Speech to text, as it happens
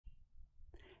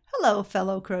Hello,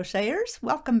 fellow crocheters.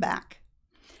 Welcome back.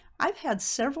 I've had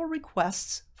several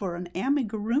requests for an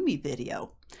amigurumi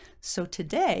video, so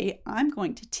today I'm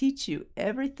going to teach you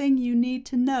everything you need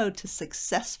to know to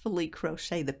successfully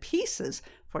crochet the pieces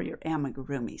for your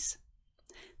amigurumis.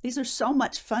 These are so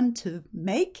much fun to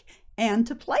make and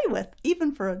to play with,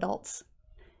 even for adults.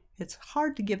 It's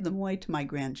hard to give them away to my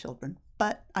grandchildren,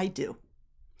 but I do.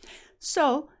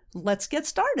 So let's get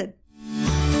started.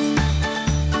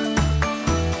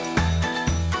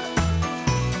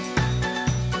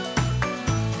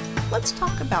 Let's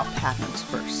talk about patterns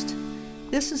first.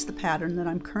 This is the pattern that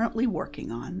I'm currently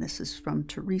working on. This is from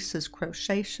Teresa's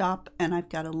Crochet Shop, and I've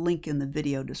got a link in the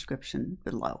video description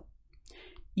below.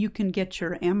 You can get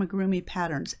your amigurumi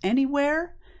patterns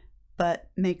anywhere, but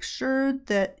make sure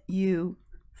that you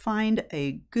find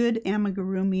a good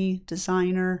amigurumi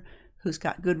designer who's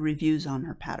got good reviews on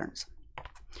her patterns.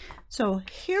 So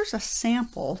here's a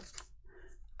sample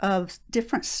of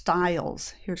different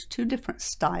styles. Here's two different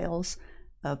styles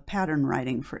of pattern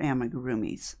writing for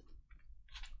amigurumis.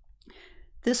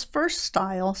 This first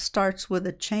style starts with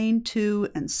a chain 2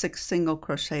 and 6 single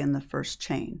crochet in the first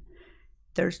chain.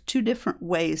 There's two different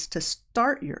ways to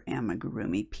start your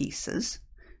amigurumi pieces,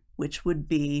 which would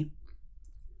be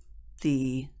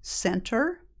the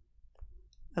center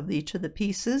of each of the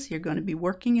pieces. You're going to be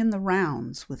working in the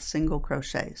rounds with single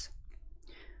crochets.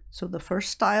 So the first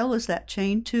style is that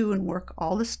chain 2 and work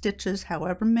all the stitches,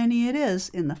 however many it is,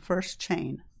 in the first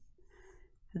chain.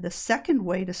 The second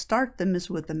way to start them is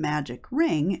with a magic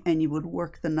ring, and you would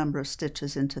work the number of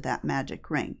stitches into that magic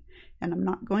ring. And I'm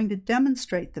not going to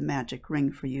demonstrate the magic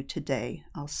ring for you today.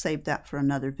 I'll save that for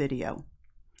another video.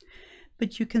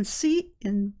 But you can see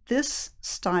in this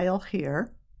style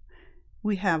here,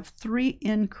 we have 3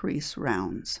 increase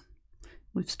rounds.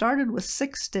 We've started with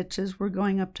 6 stitches. We're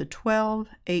going up to 12,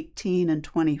 18, and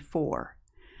 24.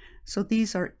 So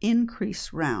these are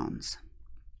increase rounds.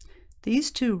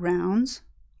 These two rounds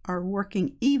are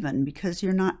working even because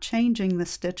you're not changing the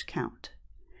stitch count.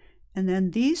 And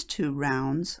then these two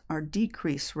rounds are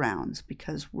decrease rounds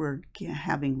because we're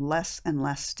having less and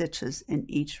less stitches in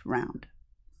each round.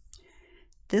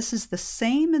 This is the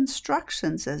same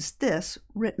instructions as this,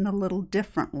 written a little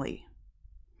differently.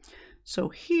 So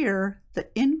here, the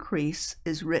increase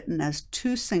is written as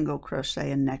 2 single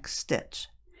crochet in next stitch.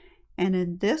 And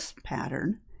in this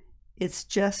pattern, it's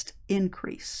just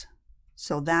increase.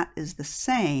 So that is the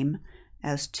same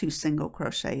as 2 single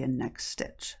crochet in next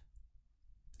stitch.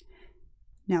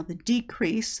 Now the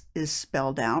decrease is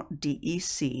spelled out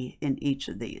D-E-C in each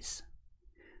of these.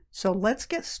 So let's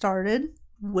get started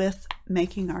with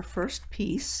making our first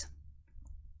piece.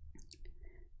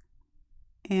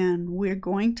 And we're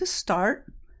going to start,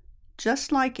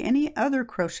 just like any other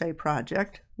crochet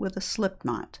project, with a slip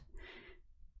knot.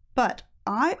 But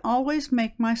I always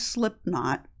make my slip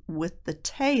knot with the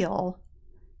tail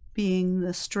being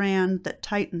the strand that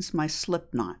tightens my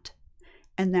slip knot.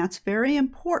 And that's very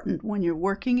important when you're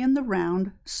working in the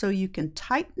round, so you can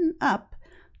tighten up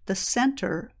the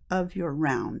center of your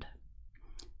round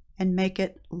and make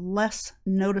it less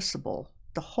noticeable.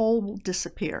 The hole will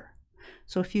disappear.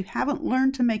 So if you haven't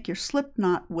learned to make your slip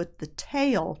knot with the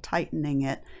tail tightening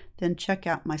it, then check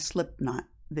out my slip knot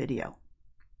video.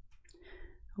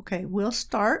 Okay, we'll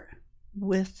start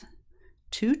with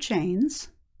 2 chains,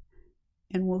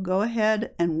 and we'll go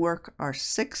ahead and work our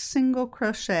 6 single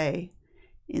crochet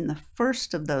in the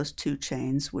first of those 2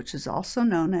 chains, which is also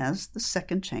known as the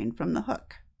second chain from the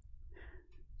hook.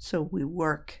 So we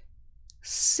work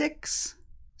 6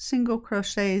 single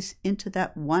crochets into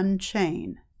that 1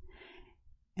 chain.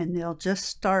 And they'll just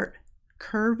start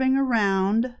curving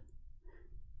around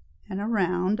and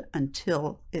around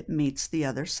until it meets the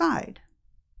other side.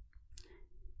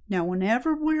 Now,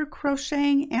 whenever we're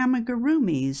crocheting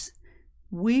amigurumis,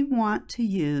 we want to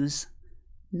use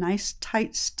nice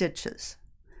tight stitches.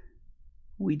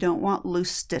 We don't want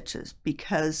loose stitches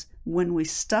because when we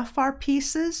stuff our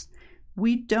pieces,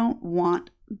 we don't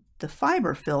want the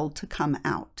fiber fill to come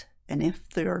out. And if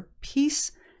their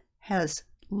piece has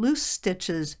loose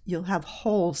stitches, you'll have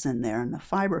holes in there and the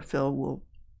fiber fill will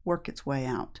work its way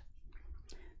out.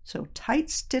 So tight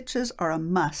stitches are a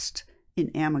must in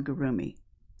amigurumi.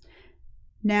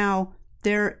 Now,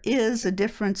 there is a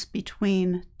difference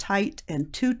between tight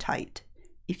and too tight.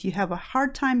 If you have a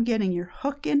hard time getting your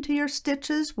hook into your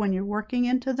stitches when you're working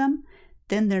into them,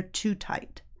 then they're too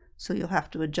tight. So you'll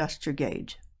have to adjust your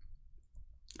gauge.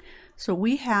 So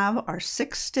we have our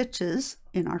 6 stitches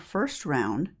in our first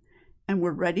round, and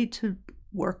we're ready to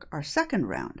work our second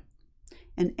round.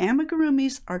 And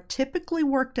amigurumis are typically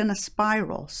worked in a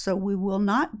spiral, so we will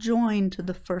not join to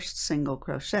the first single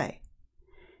crochet.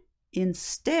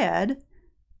 Instead,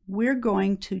 we're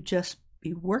going to just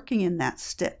be working in that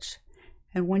stitch.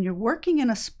 And when you're working in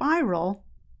a spiral,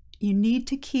 you need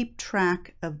to keep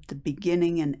track of the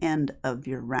beginning and end of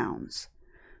your rounds.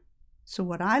 So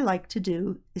what I like to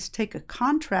do is take a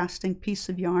contrasting piece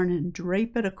of yarn and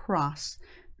drape it across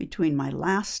between my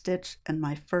last stitch and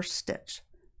my first stitch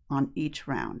on each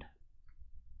round.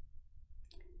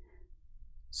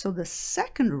 So the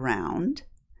second round,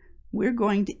 we're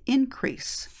going to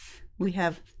increase. We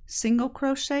have single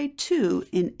crochet 2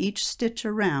 in each stitch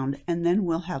around, and then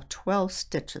we'll have 12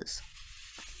 stitches.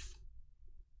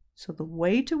 So the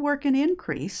way to work an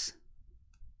increase,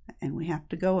 and we have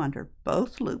to go under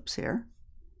both loops here,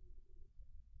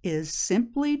 is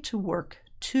simply to work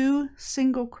 2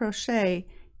 single crochet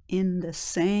in the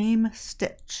same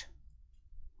stitch.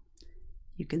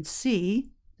 You can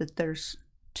see that there's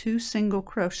 2 single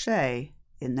crochet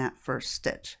in that first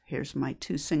stitch. Here's my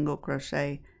 2 single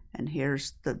crochet, and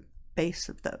here's the base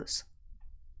of those.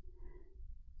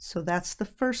 So that's the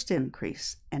first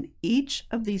increase, and each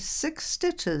of these 6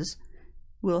 stitches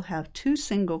will have 2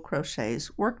 single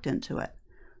crochets worked into it.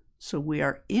 So we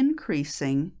are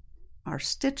increasing our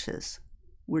stitches.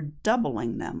 We're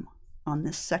doubling them on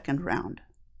this second round.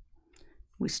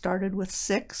 We started with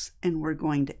 6 and we're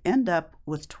going to end up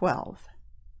with 12.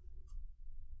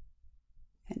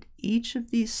 And each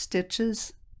of these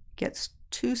stitches gets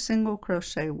 2 single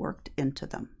crochet worked into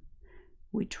them.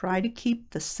 We try to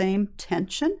keep the same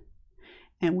tension,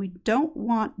 and we don't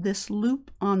want this loop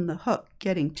on the hook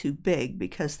getting too big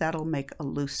because that'll make a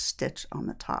loose stitch on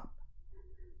the top.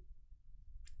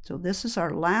 So this is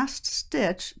our last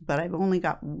stitch, but I've only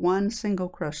got 1 single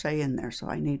crochet in there, so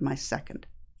I need my second.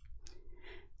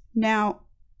 Now,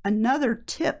 another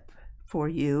tip for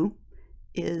you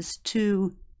is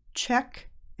to check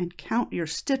and count your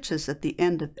stitches at the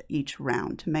end of each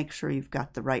round to make sure you've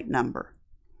got the right number.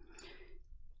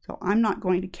 So I'm not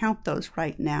going to count those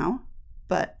right now,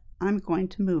 but I'm going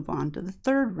to move on to the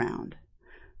third round.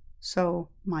 So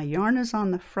my yarn is on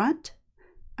the front,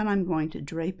 and I'm going to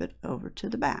drape it over to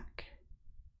the back.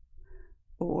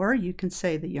 Or you can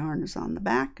say the yarn is on the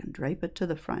back and drape it to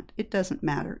the front. It doesn't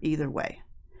matter either way.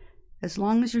 As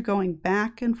long as you're going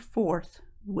back and forth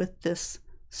with this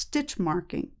stitch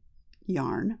marking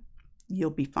yarn,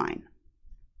 you'll be fine.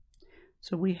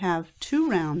 So we have 2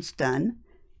 rounds done,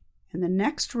 and the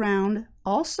next round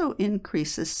also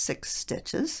increases 6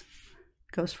 stitches,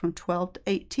 goes from 12 to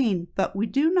 18, but we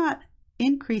do not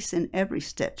increase in every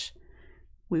stitch.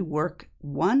 We work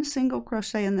 1 single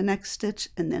crochet in the next stitch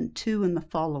and then 2 in the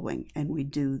following, and we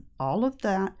do all of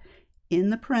that in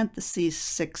the parentheses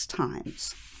 6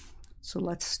 times. So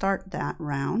let's start that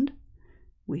round.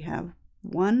 We have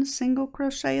 1 single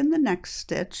crochet in the next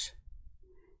stitch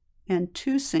and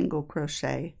 2 single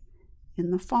crochet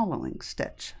in the following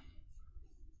stitch.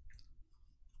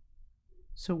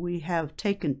 So we have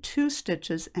taken 2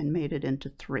 stitches and made it into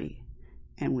 3,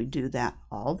 and we do that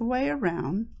all the way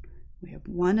around. We have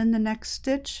 1 in the next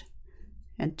stitch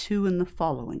and 2 in the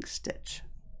following stitch.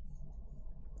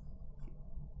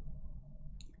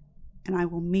 And I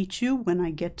will meet you when I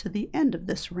get to the end of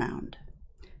this round.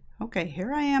 Okay,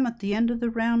 here I am at the end of the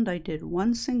round. I did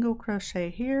 1 single crochet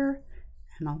here,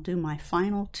 and I'll do my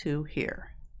final 2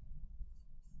 here.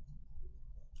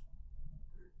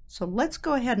 So let's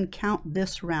go ahead and count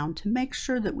this round to make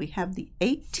sure that we have the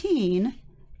 18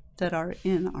 that are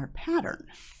in our pattern.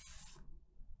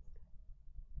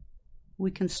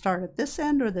 We can start at this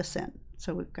end or this end.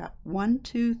 So we've got 1,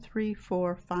 2, 3,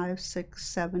 4, 5, 6,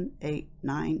 7, 8,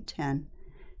 9, 10,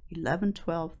 11,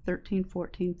 12, 13,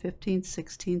 14, 15,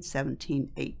 16,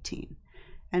 17, 18.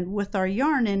 And with our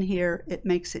yarn in here, it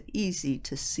makes it easy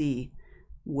to see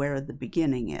where the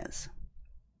beginning is.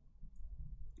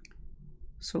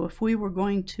 So if we were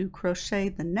going to crochet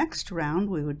the next round,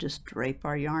 we would just drape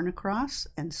our yarn across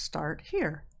and start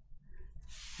here.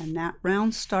 And that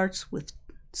round starts with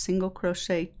single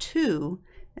crochet 2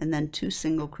 and then 2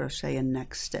 single crochet in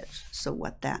next stitch. So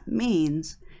what that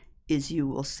means is you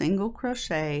will single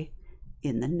crochet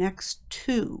in the next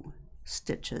 2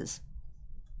 stitches,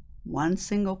 1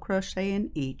 single crochet in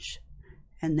each,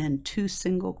 and then 2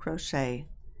 single crochet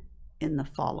in the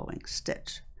following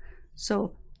stitch.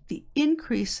 So the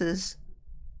increases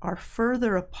are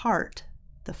further apart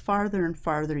the farther and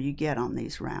farther you get on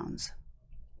these rounds.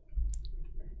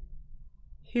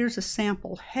 Here's a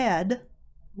sample head,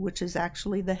 which is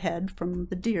actually the head from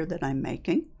the deer that I'm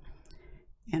making.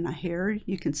 And here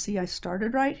you can see I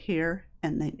started right here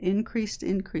and then increased,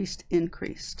 increased,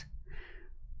 increased.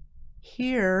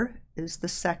 Here is the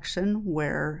section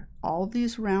where all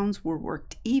these rounds were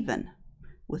worked even,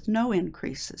 with no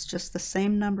increases, just the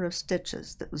same number of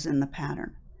stitches that was in the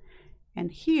pattern.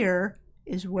 And here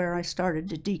is where I started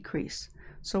to decrease.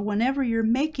 So whenever you're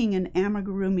making an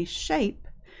amigurumi shape,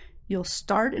 you'll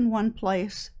start in one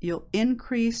place, you'll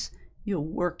increase, you'll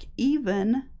work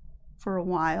even for a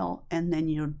while, and then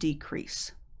you'll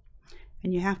decrease.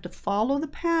 And you have to follow the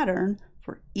pattern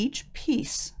for each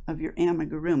piece of your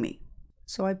amigurumi.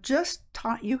 So I've just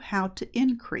taught you how to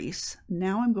increase.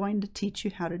 Now I'm going to teach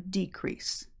you how to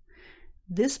decrease.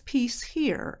 This piece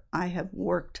here, I have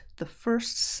worked the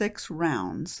first 6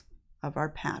 rounds of our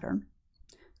pattern.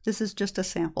 This is just a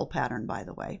sample pattern, by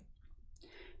the way.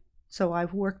 So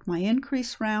I've worked my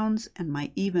increase rounds and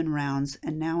my even rounds,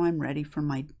 and now I'm ready for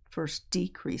my first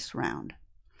decrease round.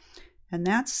 And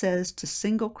that says to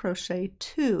single crochet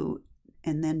 2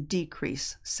 and then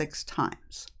decrease 6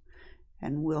 times.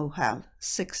 And we'll have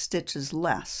 6 stitches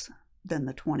less than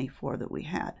the 24 that we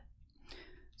had.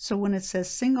 So when it says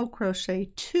single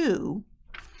crochet 2,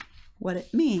 what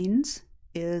it means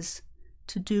is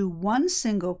to do 1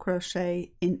 single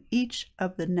crochet in each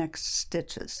of the next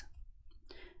stitches.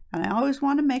 And I always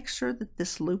want to make sure that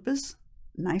this loop is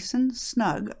nice and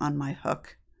snug on my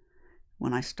hook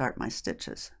when I start my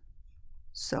stitches.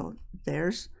 So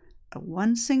there's a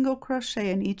 1 single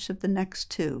crochet in each of the next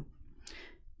 2.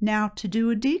 Now to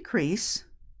do a decrease,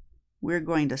 we're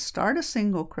going to start a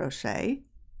single crochet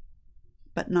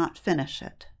but not finish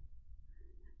it.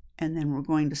 And then we're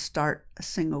going to start a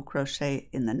single crochet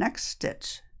in the next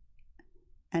stitch.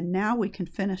 And now we can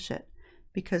finish it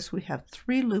because we have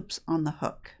 3 loops on the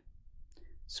hook.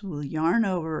 So we'll yarn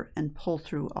over and pull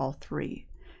through all 3.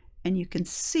 And you can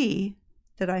see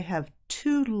that I have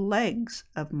 2 legs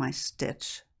of my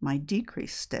stitch, my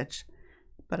decrease stitch,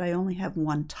 but I only have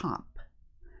 1 top.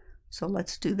 So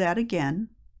let's do that again.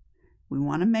 We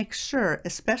want to make sure,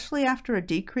 especially after a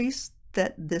decrease,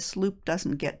 that this loop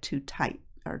doesn't get too tight,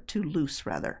 or too loose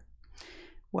rather.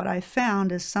 What I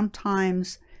found is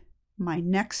sometimes my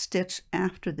next stitch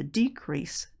after the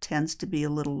decrease tends to be a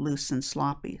little loose and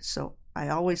sloppy. So I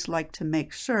always like to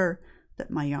make sure that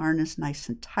my yarn is nice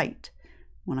and tight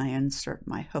when I insert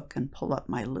my hook and pull up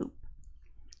my loop.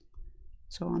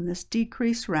 So on this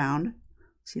decrease round,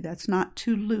 see, that's not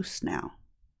too loose now.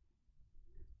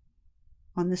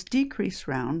 On this decrease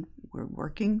round, we're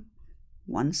working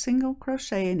 1 single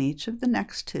crochet in each of the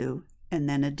next 2 and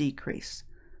then a decrease.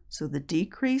 So the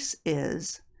decrease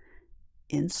is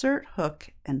insert hook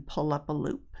and pull up a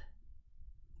loop.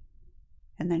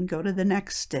 And then go to the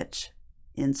next stitch,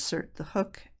 insert the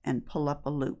hook and pull up a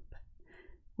loop.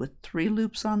 With 3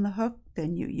 loops on the hook,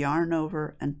 then you yarn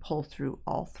over and pull through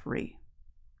all 3.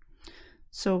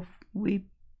 So we've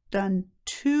done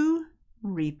 2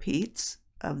 repeats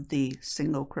of the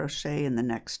single crochet in the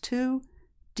next 2,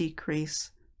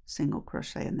 decrease, single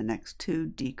crochet in the next 2,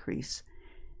 decrease.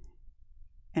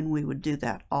 And we would do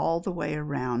that all the way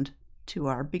around to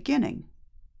our beginning.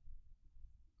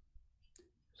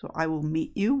 So I will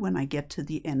meet you when I get to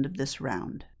the end of this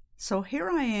round. So here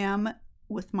I am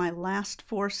with my last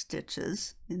 4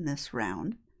 stitches in this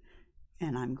round,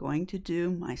 and I'm going to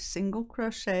do my single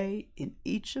crochet in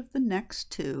each of the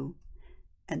next 2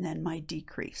 and then my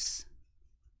decrease.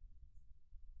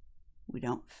 We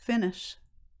don't finish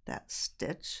that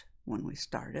stitch when we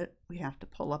start it. We have to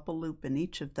pull up a loop in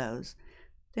each of those.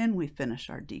 Then we finish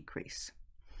our decrease.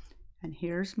 And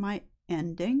here's my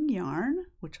ending yarn,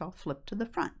 which I'll flip to the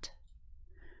front.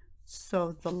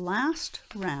 So the last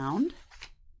round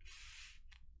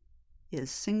is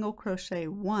single crochet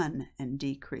 1 and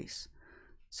decrease.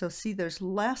 So see, there's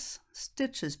less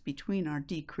stitches between our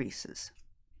decreases.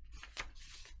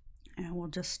 And we'll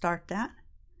just start that.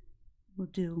 We'll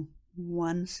do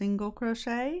 1 single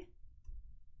crochet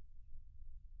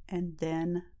and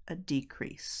then a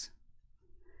decrease.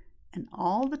 And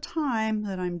all the time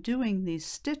that I'm doing these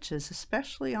stitches,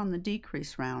 especially on the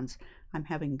decrease rounds, I'm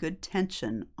having good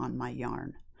tension on my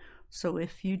yarn. So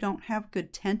if you don't have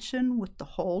good tension with the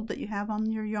hold that you have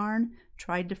on your yarn,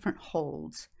 try different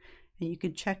holds. And you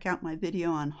can check out my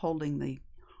video on holding the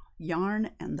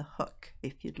yarn and the hook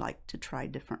if you'd like to try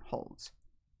different holds.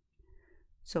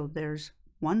 So there's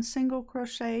 1 single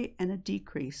crochet and a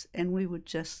decrease, and we would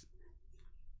just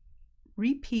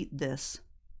repeat this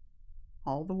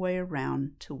all the way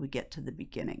around till we get to the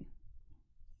beginning.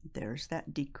 There's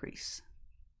that decrease.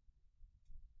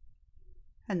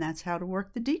 And that's how to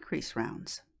work the decrease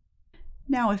rounds.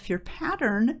 Now, if your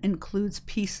pattern includes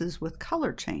pieces with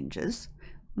color changes,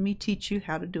 let me teach you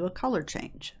how to do a color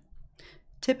change.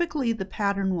 Typically, the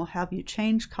pattern will have you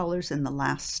change colors in the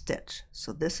last stitch.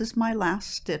 So this is my last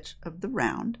stitch of the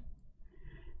round.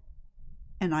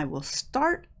 And I will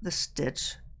start the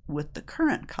stitch with the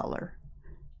current color,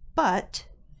 but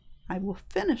I will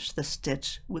finish the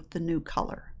stitch with the new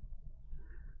color.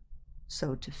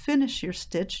 So to finish your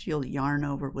stitch, you'll yarn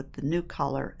over with the new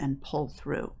color and pull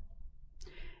through.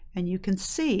 And you can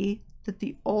see that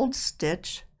the old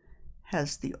stitch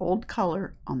has the old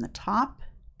color on the top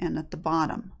and at the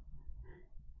bottom.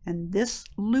 And this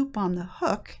loop on the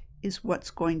hook is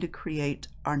what's going to create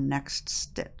our next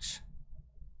stitch.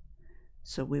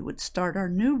 So we would start our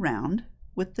new round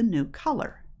with the new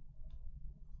color.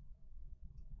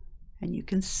 And you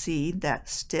can see that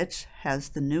stitch has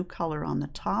the new color on the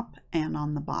top and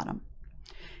on the bottom.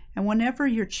 And whenever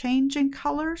you're changing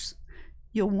colors,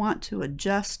 you'll want to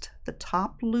adjust the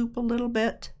top loop a little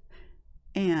bit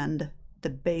and the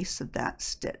base of that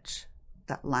stitch,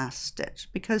 that last stitch,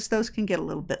 because those can get a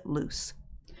little bit loose.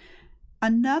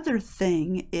 Another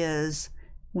thing is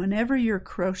whenever you're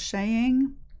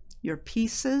crocheting your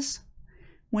pieces,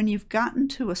 when you've gotten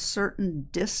to a certain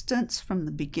distance from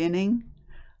the beginning,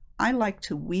 I like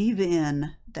to weave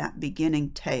in that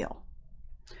beginning tail.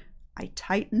 I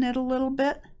tighten it a little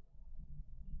bit,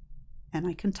 and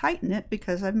I can tighten it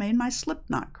because I've made my slip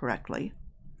knot correctly.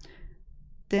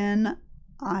 Then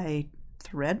I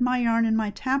thread my yarn in my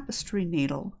tapestry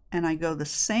needle and I go the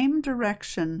same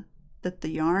direction that the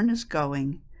yarn is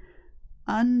going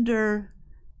under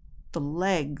the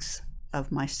legs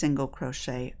of my single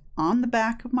crochet on the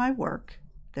back of my work.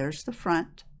 There's the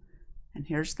front and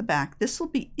here's the back. This will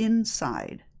be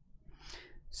inside.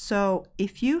 So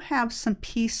if you have some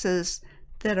pieces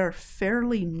that are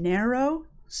fairly narrow,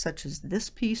 such as this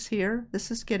piece here,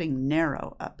 this is getting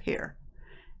narrow up here,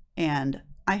 and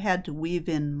I had to weave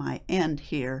in my end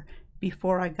here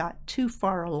before I got too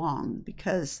far along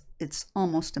because it's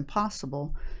almost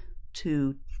impossible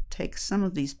to take some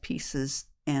of these pieces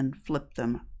and flip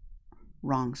them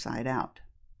wrong side out.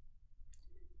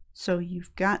 So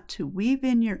you've got to weave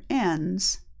in your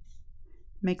ends,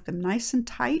 make them nice and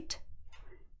tight,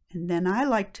 and then I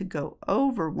like to go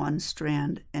over one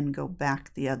strand and go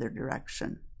back the other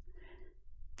direction.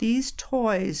 These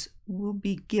toys will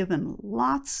be given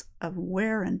lots of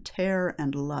wear and tear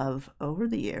and love over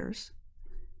the years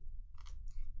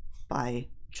by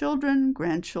children,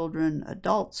 grandchildren,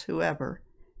 adults, whoever,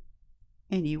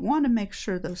 and you want to make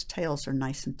sure those tails are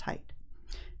nice and tight.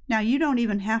 Now you don't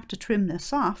even have to trim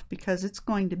this off because it's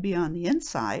going to be on the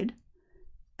inside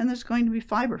and there's going to be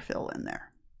fiber fill in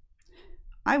there.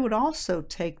 I would also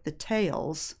take the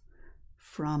tails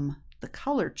from the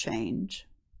color change,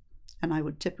 and I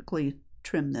would typically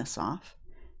trim this off,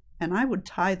 and I would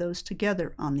tie those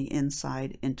together on the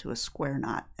inside into a square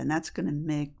knot, and that's going to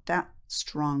make that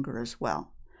stronger as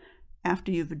well.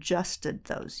 After you've adjusted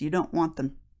those, you don't want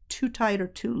them too tight or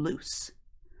too loose.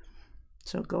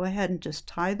 So go ahead and just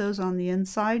tie those on the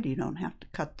inside. You don't have to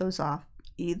cut those off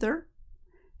either,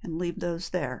 and leave those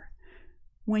there.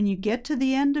 When you get to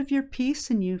the end of your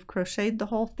piece and you've crocheted the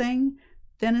whole thing,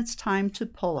 then it's time to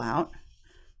pull out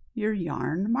your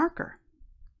yarn marker.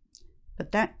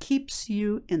 But that keeps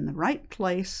you in the right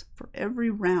place for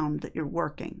every round that you're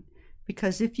working,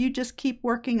 because if you just keep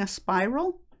working a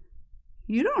spiral,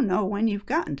 you don't know when you've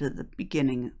gotten to the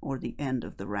beginning or the end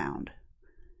of the round.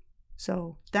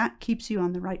 So that keeps you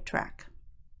on the right track.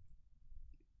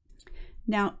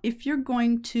 Now, if you're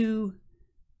going to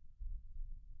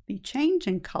be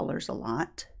changing colors a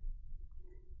lot,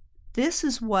 this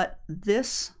is what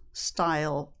this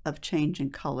style of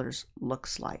changing colors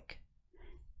looks like.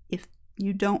 If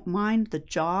you don't mind the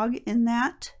jog in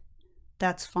that,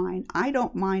 that's fine. I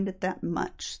don't mind it that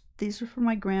much. These are for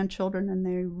my grandchildren and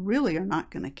they really are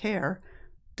not going to care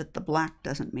that the black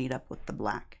doesn't meet up with the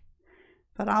black.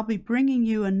 But I'll be bringing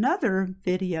you another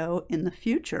video in the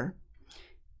future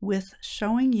with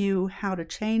showing you how to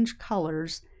change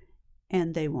colors,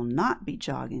 and they will not be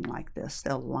jogging like this.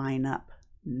 They'll line up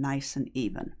nice and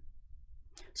even.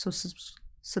 So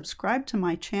subscribe to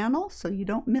my channel so you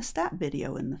don't miss that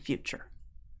video in the future.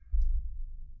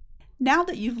 Now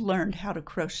that you've learned how to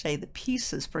crochet the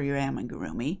pieces for your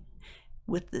amigurumi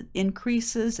with the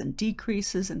increases and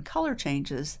decreases and color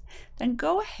changes, then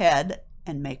go ahead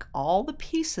and make all the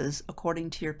pieces according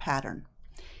to your pattern.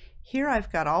 Here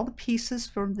I've got all the pieces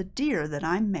from the deer that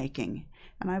I'm making,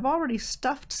 and I've already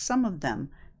stuffed some of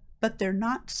them, but they're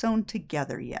not sewn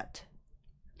together yet.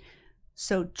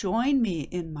 So join me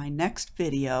in my next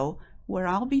video where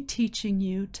I'll be teaching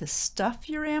you to stuff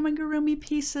your amigurumi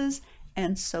pieces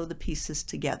and sew the pieces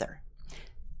together.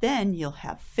 Then you'll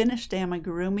have finished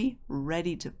amigurumi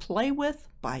ready to play with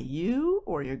by you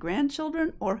or your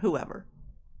grandchildren or whoever.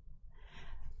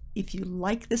 If you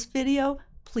like this video,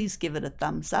 please give it a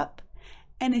thumbs up.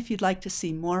 And if you'd like to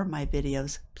see more of my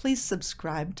videos, please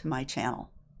subscribe to my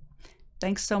channel.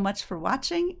 Thanks so much for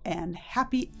watching, and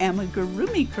happy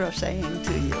amigurumi crocheting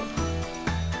to you!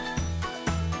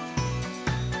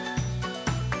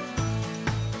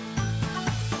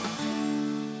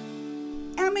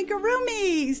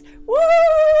 Amigurumis!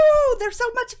 Woo! They're so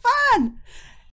much fun!